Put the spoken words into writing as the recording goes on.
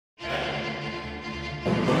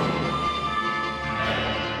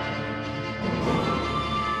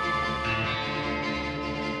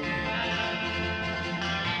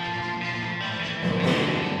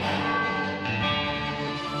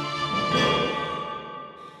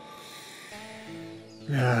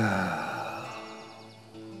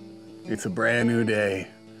It's a brand new day.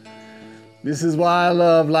 This is why I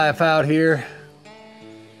love life out here.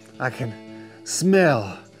 I can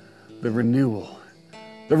smell the renewal,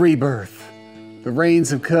 the rebirth. The rains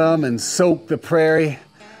have come and soaked the prairie.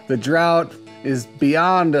 The drought is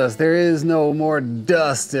beyond us. There is no more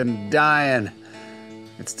dust and dying.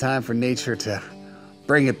 It's time for nature to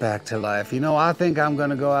bring it back to life. You know, I think I'm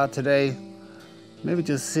gonna go out today, maybe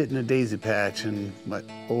just sit in a daisy patch and like,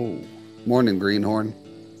 oh, morning, Greenhorn.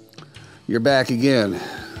 You're back again.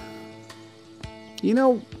 You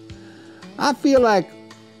know, I feel like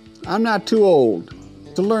I'm not too old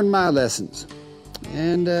to learn my lessons.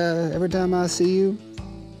 And every time I see you,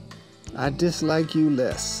 I dislike you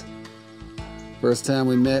less. First time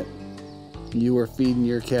we met, you were feeding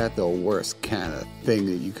your cat the worst kind of thing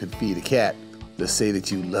that you could feed a cat. To say that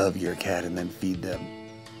you love your cat and then feed them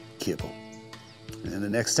kibble. And the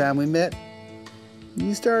next time we met,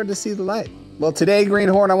 you started to see the light. Well, today,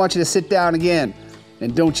 Greenhorn, I want you to sit down again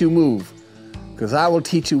and don't you move, because I will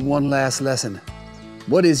teach you one last lesson.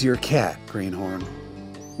 What is your cat, Greenhorn?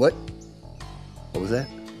 What? What was that?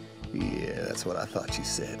 Yeah, that's what I thought you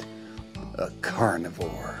said. A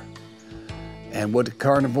carnivore. And what do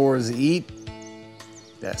carnivores eat?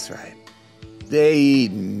 That's right. They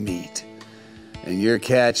eat meat. And your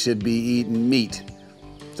cat should be eating meat.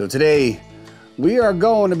 So today, we are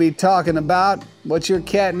going to be talking about what your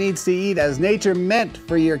cat needs to eat as nature meant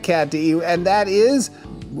for your cat to eat, and that is,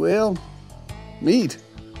 well, meat.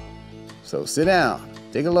 So sit down,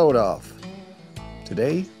 take a load off.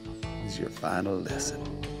 Today is your final lesson.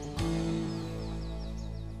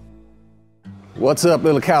 What's up,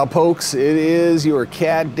 little cowpokes? It is your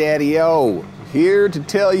cat daddy-o, here to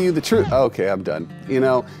tell you the truth. Okay, I'm done. You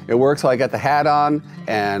know, it works while I got the hat on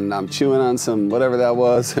and I'm chewing on some whatever that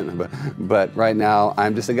was, but right now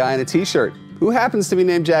I'm just a guy in a t-shirt who happens to be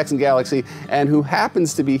named Jackson Galaxy and who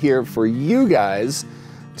happens to be here for you guys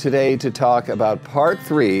today to talk about part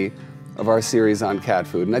 3 of our series on cat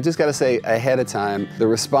food. And I just gotta say ahead of time, the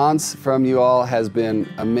response from you all has been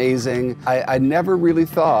amazing. I never really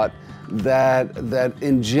thought that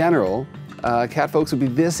in general, cat folks would be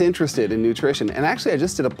this interested in nutrition. And actually, I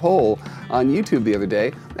just did a poll on YouTube the other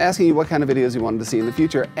day asking you what kind of videos you wanted to see in the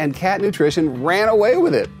future, and cat nutrition ran away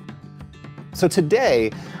with it. So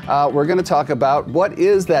today, we're gonna talk about what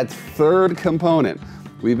is that third component.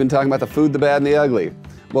 We've been talking about the food, the bad, and the ugly.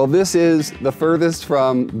 Well, this is the furthest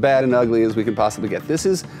from bad and ugly as we can possibly get. This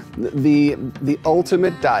is the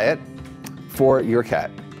ultimate diet for your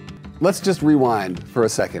cat. Let's just rewind for a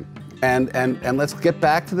second. And let's get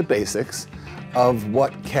back to the basics of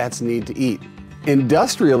what cats need to eat.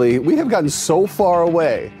 Industrially, we have gotten so far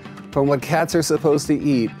away from what cats are supposed to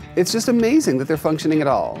eat. It's just amazing that they're functioning at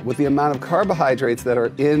all with the amount of carbohydrates that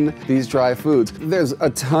are in these dry foods. There's a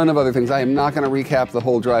ton of other things. I am not gonna recap the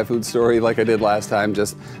whole dry food story like I did last time.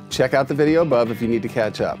 Just check out the video above if you need to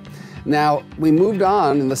catch up. Now, we moved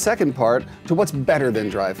on in the second part to what's better than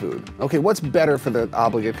dry food. Okay, what's better for the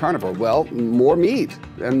obligate carnivore? Well, more meat,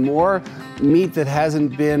 and more meat that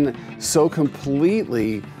hasn't been so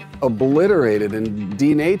completely obliterated and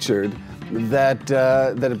denatured that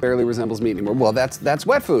it barely resembles meat anymore. Well, that's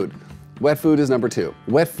wet food. Wet food is number 2.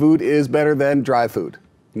 Wet food is better than dry food.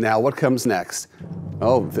 Now, what comes next?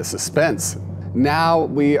 Oh, the suspense. Now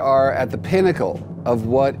we are at the pinnacle of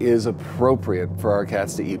what is appropriate for our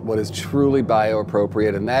cats to eat, what is truly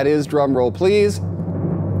bio-appropriate, and that is, drum roll please,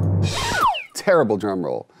 terrible drum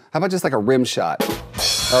roll. How about just like a rim shot?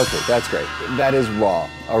 Okay, that's great. That is raw.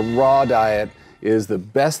 A raw diet is the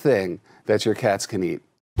best thing that your cats can eat.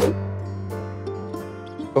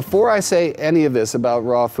 Before I say any of this about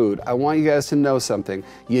raw food, I want you guys to know something.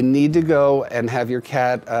 You need to go and have your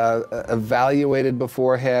cat evaluated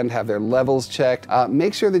beforehand, have their levels checked.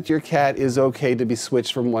 Make sure that your cat is okay to be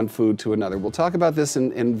switched from one food to another. We'll talk about this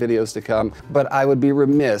in videos to come, but I would be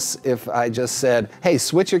remiss if I just said, hey,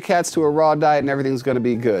 switch your cats to a raw diet and everything's gonna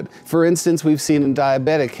be good. For instance, we've seen in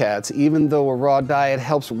diabetic cats, even though a raw diet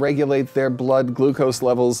helps regulate their blood glucose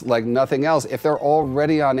levels like nothing else, if they're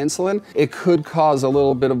already on insulin, it could cause a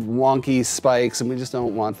little bit of wonky spikes, and we just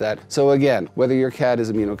don't want that. So again, whether your cat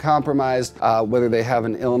is immunocompromised, whether they have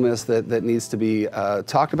an illness that needs to be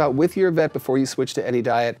talked about with your vet before you switch to any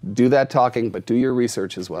diet, do that talking, but do your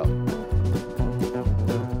research as well.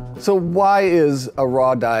 So why is a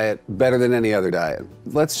raw diet better than any other diet?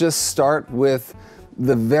 Let's just start with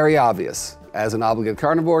the very obvious. As an obligate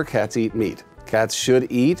carnivore, cats eat meat. Cats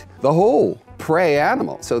should eat the whole prey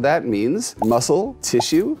animal. So that means muscle,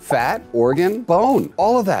 tissue, fat, organ, bone,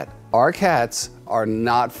 all of that. Our cats are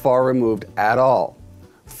not far removed at all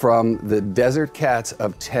from the desert cats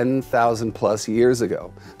of 10,000 plus years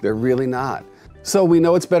ago. They're really not. So we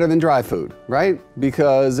know it's better than dry food, right?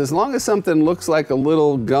 Because as long as something looks like a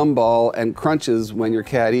little gumball and crunches when your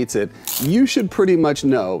cat eats it, you should pretty much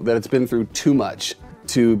know that it's been through too much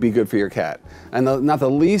to be good for your cat. And not the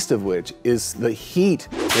least of which is the heat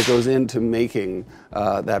that goes into making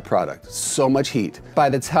that product. So much heat. By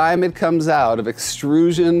the time it comes out of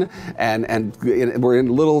extrusion and we're in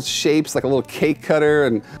little shapes like a little cake cutter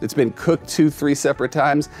and it's been cooked 2-3 separate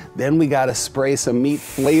times, then we gotta spray some meat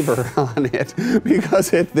flavor on it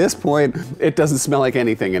because at this point it doesn't smell like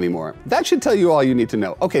anything anymore. That should tell you all you need to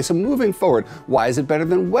know. Okay, so moving forward, why is it better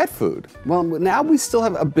than wet food? Well, now we still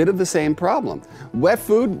have a bit of the same problem. Wet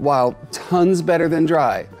food, while tons better than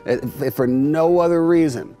dry, for no other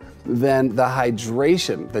reason than the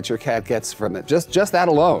hydration that your cat gets from it, just that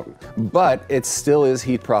alone. But it still is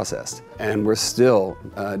heat processed, and we're still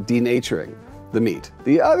denaturing the meat.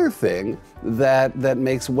 The other thing that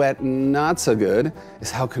makes wet not so good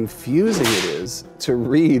is how confusing it is to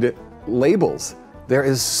read labels. There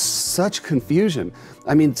is such confusion.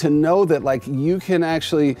 I mean, to know that like you can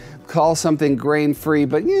actually call something grain-free,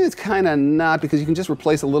 but yeah, it's kind of not, because you can just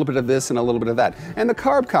replace a little bit of this and a little bit of that. And the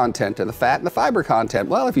carb content and the fat and the fiber content,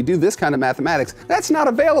 well, if you do this kind of mathematics, that's not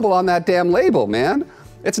available on that damn label, man.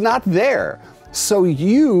 It's not there. So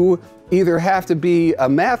you either have to be a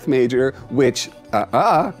math major, which,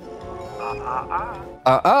 not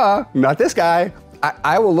this guy.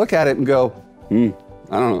 I will look at it and go, I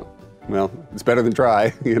don't know. Well, it's better than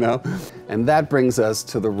dry, you know? And that brings us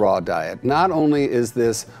to the raw diet. Not only is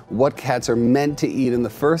this what cats are meant to eat in the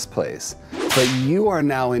first place, but you are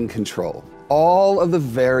now in control. All of the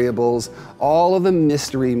variables, all of the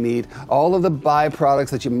mystery meat, all of the byproducts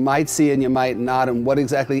that you might see and you might not, and what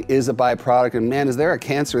exactly is a byproduct, and man, is there a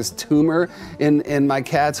cancerous tumor in my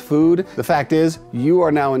cat's food? The fact is, you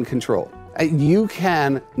are now in control. You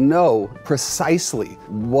can know precisely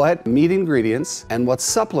what meat ingredients and what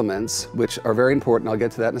supplements, which are very important, I'll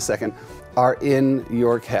get to that in a second, are in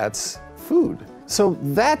your cat's food. So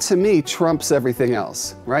that to me trumps everything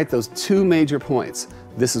else, right? Those two major points.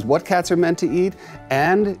 This is what cats are meant to eat,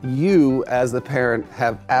 and you as the parent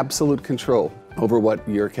have absolute control over what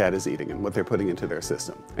your cat is eating and what they're putting into their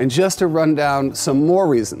system. And just to run down some more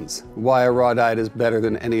reasons why a raw diet is better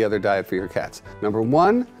than any other diet for your cats. Number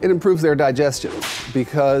one, it improves their digestion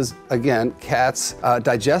because, again, cats'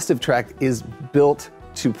 digestive tract is built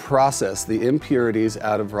to process the impurities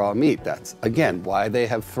out of raw meat. That's, again, why they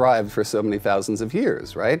have thrived for so many thousands of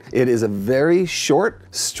years, right? It is a very short,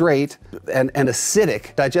 straight, and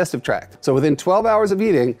acidic digestive tract. So within 12 hours of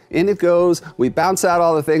eating, in it goes, we bounce out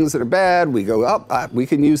all the things that are bad, we go up, we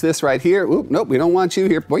can use this right here, oop, nope, we don't want you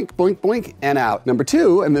here, boink, boink, boink, and out. Number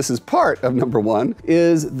two, and this is part of number one,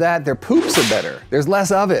 is that their poops are better. There's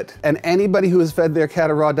less of it. And anybody who has fed their cat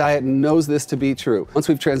a raw diet knows this to be true. Once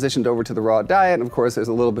we've transitioned over to the raw diet, and of course, there's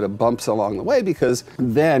a little bit of bumps along the way because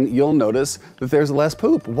then you'll notice that there's less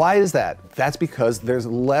poop. Why is that? That's because there's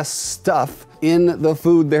less stuff in the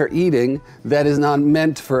food they're eating that is not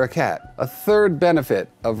meant for a cat. A third benefit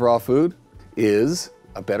of raw food is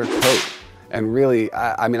a better coat. And really,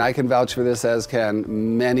 I mean, I can vouch for this, as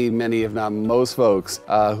can many, if not most folks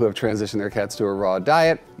who have transitioned their cats to a raw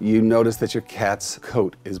diet. You notice that your cat's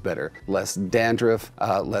coat is better. Less dandruff,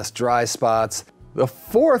 less dry spots. The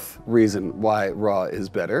fourth reason why raw is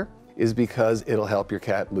better is because it'll help your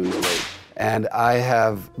cat lose weight. And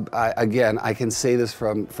I can say this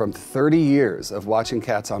from 30 years of watching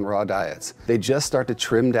cats on raw diets. They just start to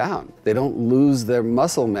trim down. They don't lose their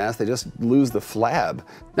muscle mass, they just lose the flab.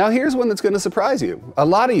 Now here's one that's gonna surprise you, a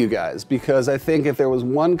lot of you guys, because I think if there was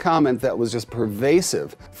one comment that was just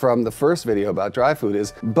pervasive from the first video about dry food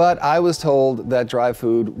is, but I was told that dry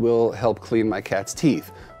food will help clean my cat's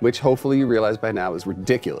teeth, which hopefully you realize by now is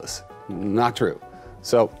ridiculous. Not true.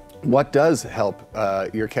 So, what does help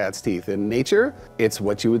your cat's teeth? In nature, it's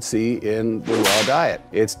what you would see in the raw diet.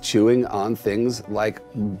 It's chewing on things like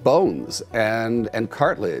bones and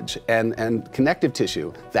cartilage and connective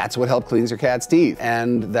tissue. That's what helps cleans your cat's teeth.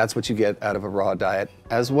 And that's what you get out of a raw diet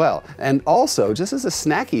as well. And also, just as a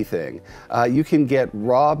snacky thing, you can get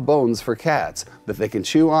raw bones for cats that they can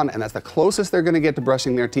chew on, and that's the closest they're gonna get to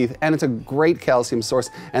brushing their teeth, and it's a great calcium source.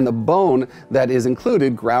 And the bone that is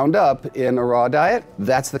included, ground up in a raw diet,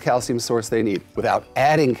 that's the calcium source they need without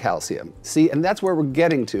adding calcium. See, and that's where we're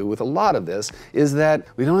getting to with a lot of this, is that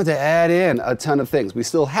we don't have to add in a ton of things. We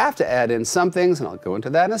still have to add in some things, and I'll go into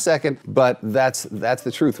that in a second, but that's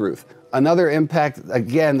the truth, Ruth. Another impact,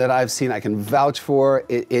 again, that I've seen, I can vouch for,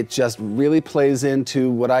 it just really plays into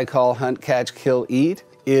what I call hunt, catch, kill, eat.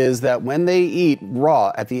 is that when they eat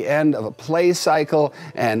raw at the end of a play cycle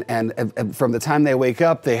and from the time they wake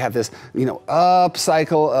up, they have this, up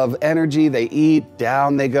cycle of energy. They eat,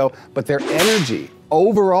 down they go, but their energy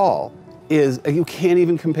overall is, you can't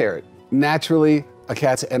even compare it. Naturally, a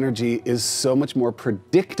cat's energy is so much more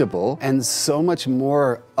predictable and so much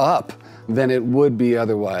more up than it would be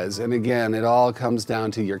otherwise. And again, it all comes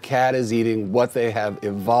down to your cat is eating what they have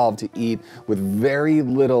evolved to eat with very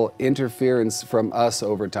little interference from us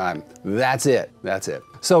over time. That's it. That's it.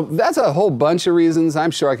 So that's a whole bunch of reasons.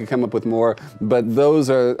 I'm sure I could come up with more, but those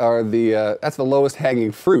are the that's the lowest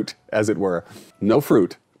hanging fruit, as it were. No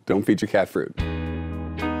fruit. Don't feed your cat fruit.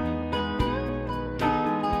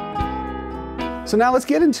 So now let's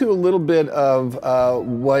get into a little bit of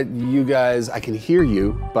what you guys, I can hear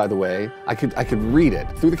you, by the way. I could read it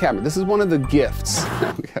through the camera. This is one of the gifts.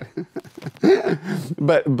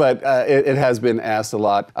 but it has been asked a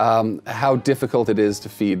lot, how difficult it is to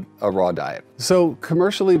feed a raw diet. So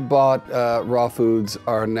commercially bought raw foods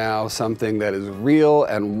are now something that is real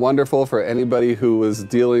and wonderful for anybody who was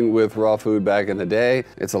dealing with raw food back in the day.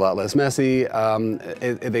 It's a lot less messy.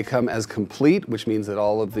 They come as complete, which means that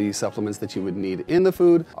all of the supplements that you would need in the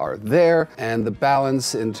food are there, and the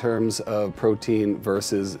balance in terms of protein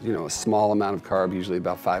versus a small amount of carb, usually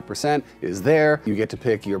about 5%, is there. You get to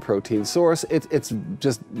pick your protein source. It's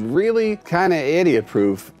just really kind of idiot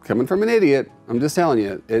proof. Coming from an idiot, I'm just telling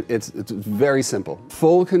you, it's very simple.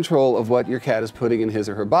 Full control of what your cat is putting in his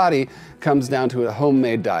or her body comes down to a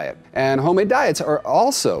homemade diet. And homemade diets are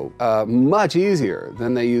also much easier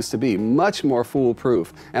than they used to be, much more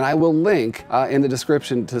foolproof. And I will link in the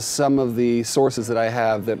description to some of the sources that I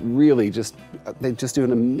have that really they just do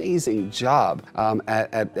an amazing job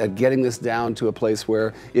at getting this down to a place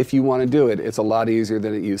where if you want to do it, it's a lot easier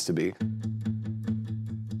than it used to be.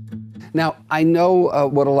 Now, I know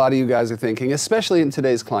what a lot of you guys are thinking, especially in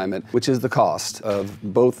today's climate, which is the cost of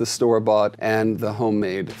both the store-bought and the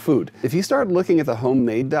homemade food. If you start looking at the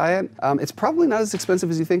homemade diet, it's probably not as expensive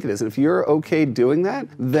as you think it is. And if you're okay doing that,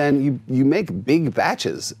 then you make big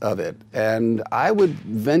batches of it. And I would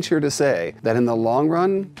venture to say that in the long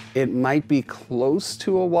run, it might be close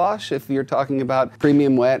to a wash if you're talking about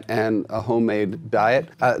premium wet and a homemade diet.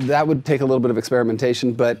 That would take a little bit of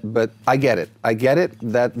experimentation, but I get it. I get it.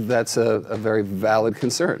 That's a very valid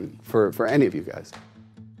concern for any of you guys.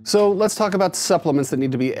 So let's talk about supplements that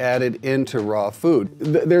need to be added into raw food.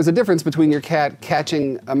 There's a difference between your cat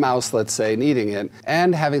catching a mouse, let's say, and eating it,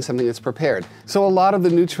 and having something that's prepared. So a lot of the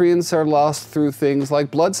nutrients are lost through things like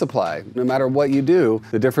blood supply. No matter what you do,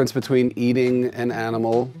 the difference between eating an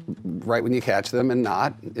animal right when you catch them and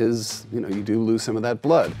not is, you do lose some of that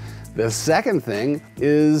blood. The second thing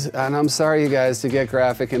is, and I'm sorry you guys to get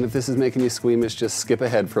graphic, and if this is making you squeamish, just skip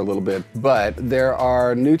ahead for a little bit, but there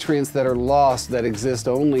are nutrients that are lost that exist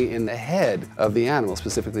only in the head of the animal,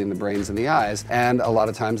 specifically in the brains and the eyes, and a lot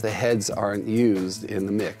of times the heads aren't used in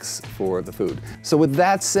the mix for the food. So with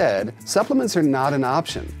that said, supplements are not an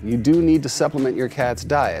option. You do need to supplement your cat's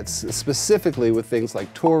diets, specifically with things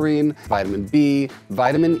like taurine, vitamin B,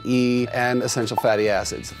 vitamin E, and essential fatty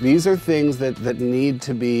acids. These are things that need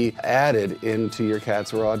to be added into your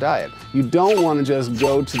cat's raw diet. You don't want to just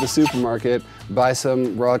go to the supermarket, buy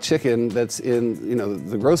some raw chicken that's in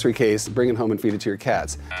the grocery case, bring it home and feed it to your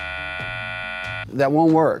cats. That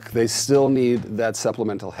won't work. They still need that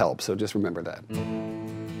supplemental help, so just remember that.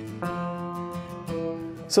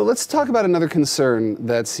 So let's talk about another concern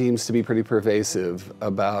that seems to be pretty pervasive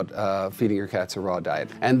about feeding your cats a raw diet,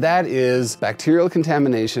 and that is bacterial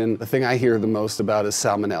contamination. The thing I hear the most about is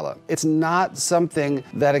salmonella. It's not something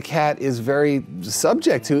that a cat is very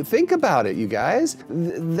subject to. Think about it, you guys.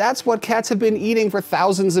 That's what cats have been eating for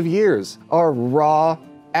thousands of years, are raw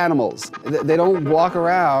animals. They don't walk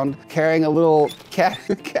around carrying a little cat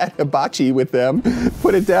hibachi with them,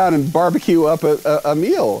 put it down and barbecue up a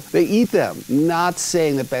meal. They eat them. Not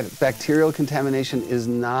saying that bacterial contamination is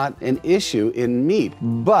not an issue in meat,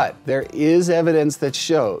 but there is evidence that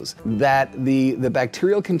shows that the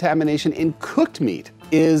bacterial contamination in cooked meat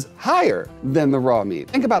is higher than the raw meat.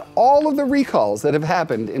 Think about all of the recalls that have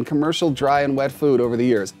happened in commercial dry and wet food over the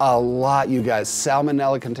years. A lot, you guys.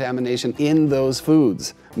 Salmonella contamination in those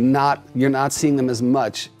foods. You're not seeing them as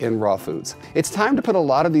much in raw foods. It's time to put a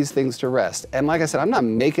lot of these things to rest. And like I said, I'm not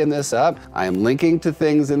making this up. I am linking to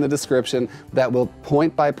things in the description that will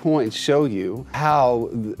point by point show you how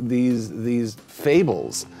these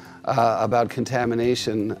fables about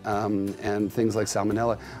contamination and things like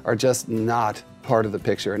salmonella are just not part of the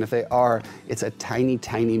picture. And if they are, it's a tiny,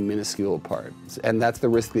 tiny, minuscule part. And that's the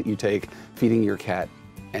risk that you take feeding your cat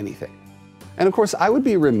anything. And of course, I would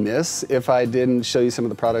be remiss if I didn't show you some of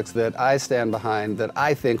the products that I stand behind that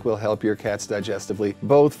I think will help your cats digestively,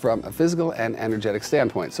 both from a physical and energetic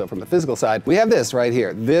standpoint. So from the physical side, we have this right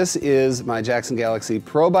here. This is my Jackson Galaxy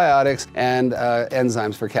Probiotics and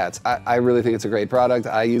Enzymes for cats. I really think it's a great product.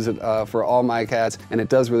 I use it for all my cats, and it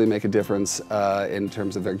does really make a difference in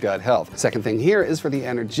terms of their gut health. Second thing here is for the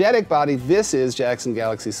energetic body. This is Jackson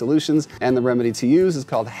Galaxy Solutions, and the remedy to use is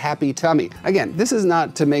called Happy Tummy. Again, this is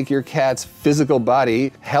not to make your cat's physical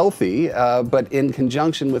body healthy, but in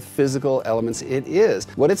conjunction with physical elements, it is.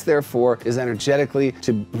 What it's there for is energetically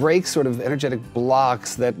to break sort of energetic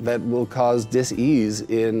blocks that will cause dis-ease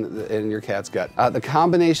in your cat's gut. The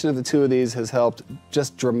combination of the two of these has helped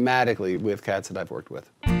just dramatically with cats that I've worked with.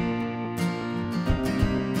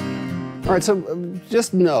 All right, so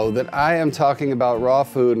just know that I am talking about raw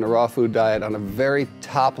food and a raw food diet on a very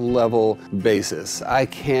top level basis. I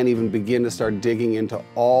can't even begin to start digging into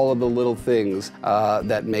all of the little things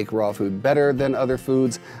that make raw food better than other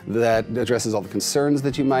foods, that addresses all the concerns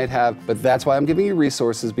that you might have. But that's why I'm giving you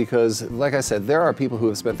resources, because like I said, there are people who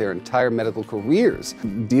have spent their entire medical careers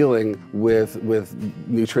dealing with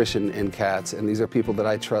nutrition in cats, and these are people that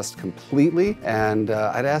I trust completely. And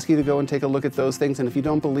I'd ask you to go and take a look at those things, and if you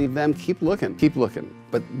don't believe them, keep looking.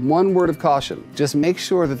 But one word of caution, just make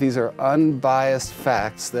sure that these are unbiased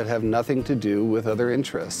facts that have nothing to do with other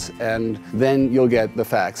interests, and then you'll get the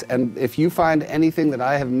facts. And if you find anything that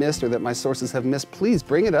I have missed or that my sources have missed, please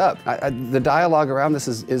bring it up. The dialogue around this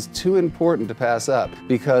is too important to pass up,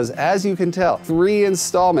 because as you can tell, 3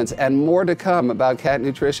 installments and more to come about cat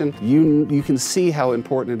nutrition, you can see how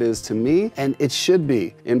important it is to me, and it should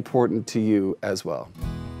be important to you as well.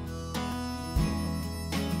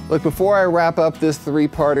 Look, before I wrap up this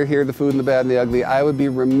 3-parter here, The Food and the Bad and the Ugly, I would be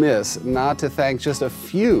remiss not to thank just a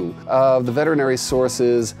few of the veterinary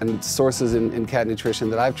sources and sources in cat nutrition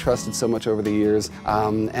that I've trusted so much over the years.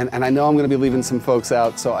 And I know I'm going to be leaving some folks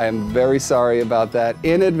out, so I am very sorry about that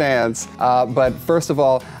in advance. But first of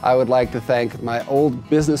all, I would like to thank my old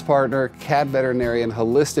business partner, cat veterinarian,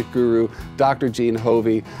 holistic guru, Dr. Jean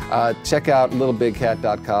Hofve. Check out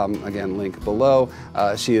littlebigcat.com, again, link below.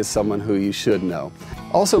 She is someone who you should know.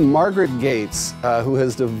 Also, Margaret Gates, who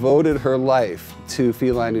has devoted her life to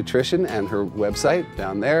feline nutrition, and her website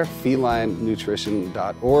down there,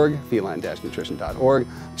 felinenutrition.org, feline-nutrition.org.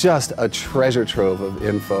 Just a treasure trove of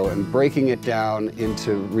info, and breaking it down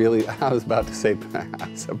into really, I was about to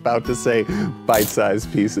say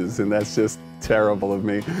bite-sized pieces, and that's just terrible of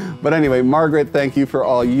me. But anyway, Margaret, thank you for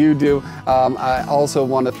all you do. I also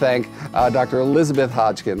want to thank Dr. Elizabeth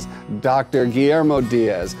Hodgkins, Dr. Guillermo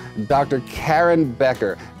Diaz, Dr. Karen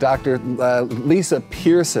Becker, Dr. Lisa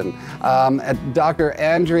Pierson, Dr.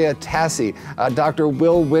 Andrea Tassi, Dr.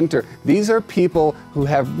 Will Winter. These are people who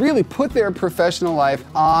have really put their professional life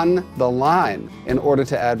on the line in order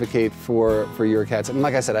to advocate for your cats. And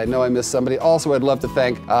like I said, I know I missed somebody. Also, I'd love to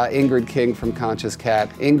thank Ingrid King from Conscious Cat.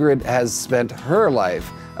 Ingrid has spent her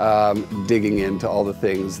life digging into all the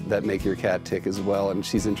things that make your cat tick as well, and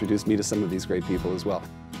she's introduced me to some of these great people as well.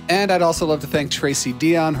 And I'd also love to thank Tracy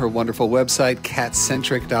Dion, her wonderful website,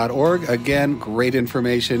 catcentric.org. Again, great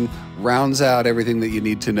information, rounds out everything that you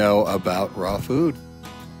need to know about raw food.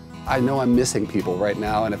 I know I'm missing people right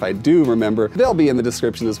now, and if I do remember, they'll be in the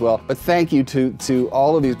description as well. But thank you to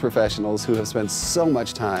all of these professionals who have spent so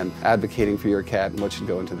much time advocating for your cat and what should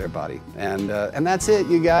go into their body. And that's it,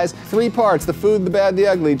 you guys. 3 parts: the food, the bad, the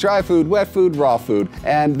ugly, dry food, wet food, raw food.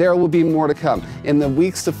 And there will be more to come. In the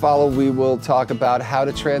weeks to follow, we will talk about how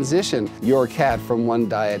to transition your cat from one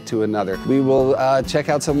diet to another. We will check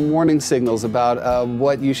out some warning signals about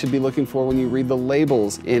what you should be looking for when you read the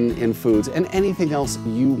labels in foods, and anything else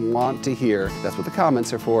you want to hear. That's what the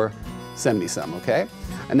comments are for. Send me some, okay?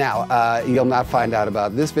 And now, you'll not find out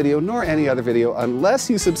about this video nor any other video unless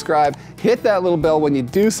you subscribe. Hit that little bell when you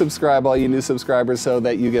do subscribe, all you new subscribers, so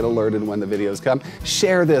that you get alerted when the videos come.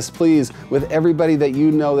 Share this, please, with everybody that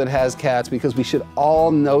you know that has cats, because we should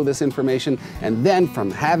all know this information, and then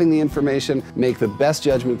from having the information, make the best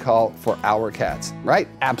judgment call for our cats, right?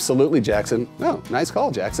 Absolutely, Jackson. Oh, nice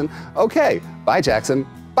call, Jackson. Okay, bye, Jackson.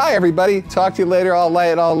 Bye, everybody. Talk to you later. All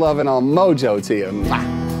light, all love, and all mojo to you.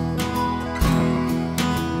 Mwah.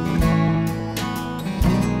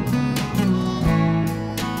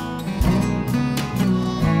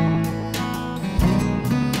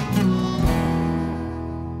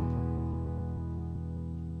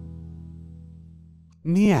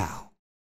 Meow.